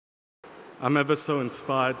I'm ever so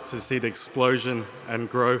inspired to see the explosion and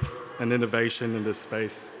growth and innovation in this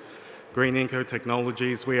space. Green Eco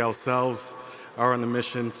Technologies, we ourselves are on a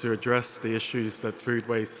mission to address the issues that food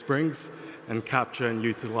waste brings and capture and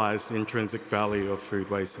utilize the intrinsic value of food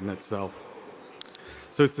waste in itself.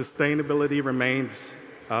 So sustainability remains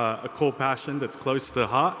a core passion that's close to the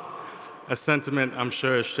heart, a sentiment I'm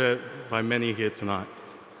sure is shared by many here tonight.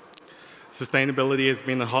 Sustainability has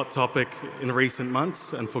been a hot topic in recent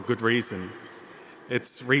months, and for good reason.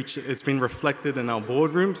 It's been reflected in our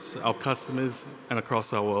boardrooms, our customers, and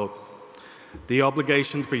across our world. The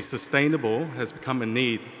obligation to be sustainable has become a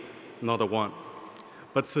need, not a want.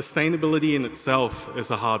 But sustainability in itself is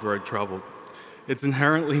a hard road traveled. It's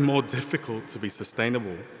inherently more difficult to be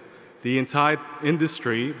sustainable. The entire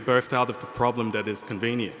industry birthed out of the problem that is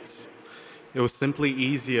convenience. It was simply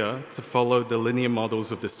easier to follow the linear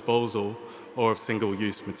models of disposal or of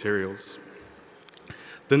single-use materials.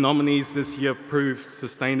 The nominees this year proved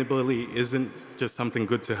sustainability isn't just something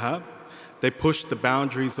good to have. They pushed the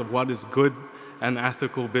boundaries of what is good and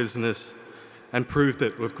ethical business and proved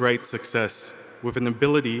it with great success, with an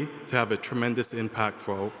ability to have a tremendous impact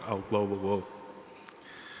for our global world,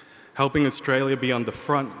 helping Australia be on the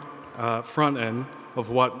front end of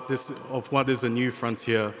what is a new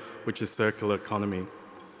frontier, which is circular economy.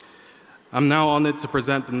 I'm now honored to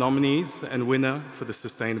present the nominees and winner for the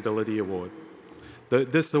Sustainability Award.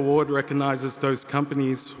 This award recognizes those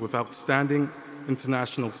companies with outstanding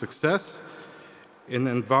international success in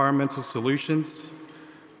environmental solutions,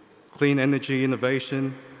 clean energy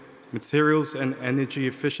innovation, materials and energy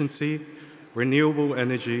efficiency, renewable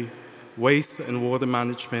energy, waste and water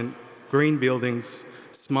management, green buildings,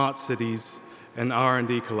 smart cities, and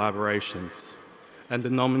R&D collaborations. And the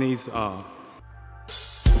nominees are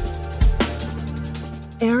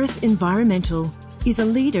Aeris Environmental is a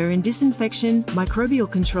leader in disinfection, microbial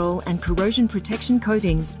control and corrosion protection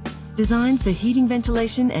coatings, designed for heating,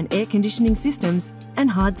 ventilation and air conditioning systems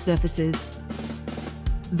and hard surfaces.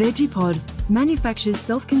 Vegipod manufactures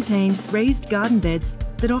self-contained raised garden beds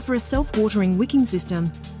that offer a self-watering wicking system,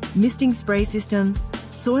 misting spray system,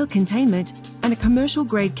 soil containment and a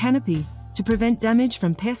commercial-grade canopy to prevent damage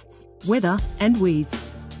from pests, weather and weeds.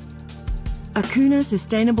 Aquna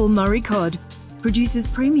Sustainable Murray Cod produces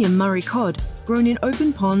premium Murray cod grown in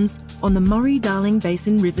open ponds on the Murray-Darling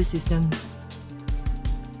Basin River system.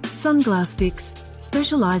 Sunglass Fix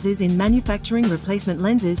specialises in manufacturing replacement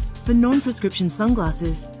lenses for non-prescription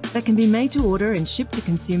sunglasses that can be made to order and shipped to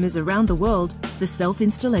consumers around the world for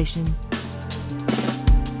self-installation.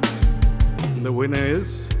 The winner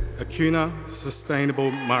is Aquna Sustainable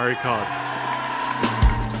Murray Cod.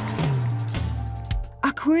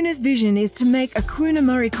 Aquna's vision is to make Aquna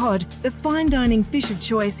Murray Cod the fine dining fish of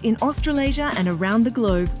choice in Australasia and around the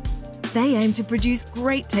globe. They aim to produce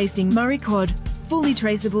great tasting Murray Cod, fully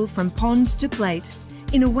traceable from pond to plate,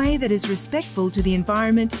 in a way that is respectful to the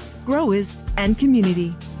environment, growers and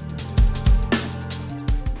community.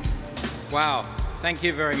 Wow, thank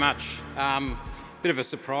you very much. Bit of a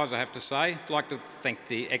surprise, I have to say. I'd like to thank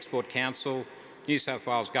the Export Council, New South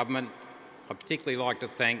Wales Government. I'd particularly like to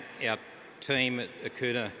thank our team at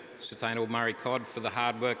Aquna Sustainable Murray Cod for the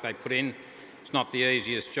hard work they put in. It's not the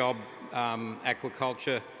easiest job,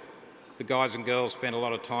 aquaculture. The guys and girls spend a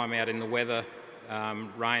lot of time out in the weather,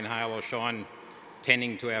 rain, hail or shine,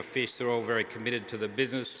 tending to our fish. They're all very committed to the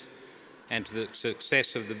business and to the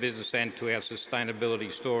success of the business and to our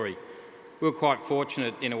sustainability story. We were quite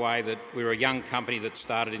fortunate in a way that we were a young company that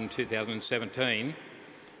started in 2017.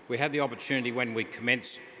 We had the opportunity when we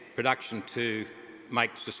commenced production to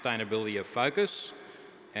make sustainability a focus,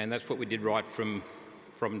 and that's what we did right from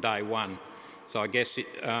day one. So I guess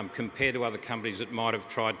compared to other companies that might have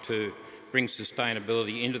tried to bring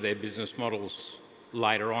sustainability into their business models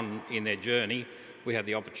later on in their journey, we had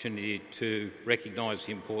the opportunity to recognise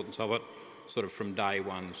the importance of it sort of from day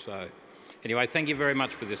one. So anyway, thank you very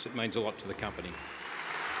much for this. It means a lot to the company.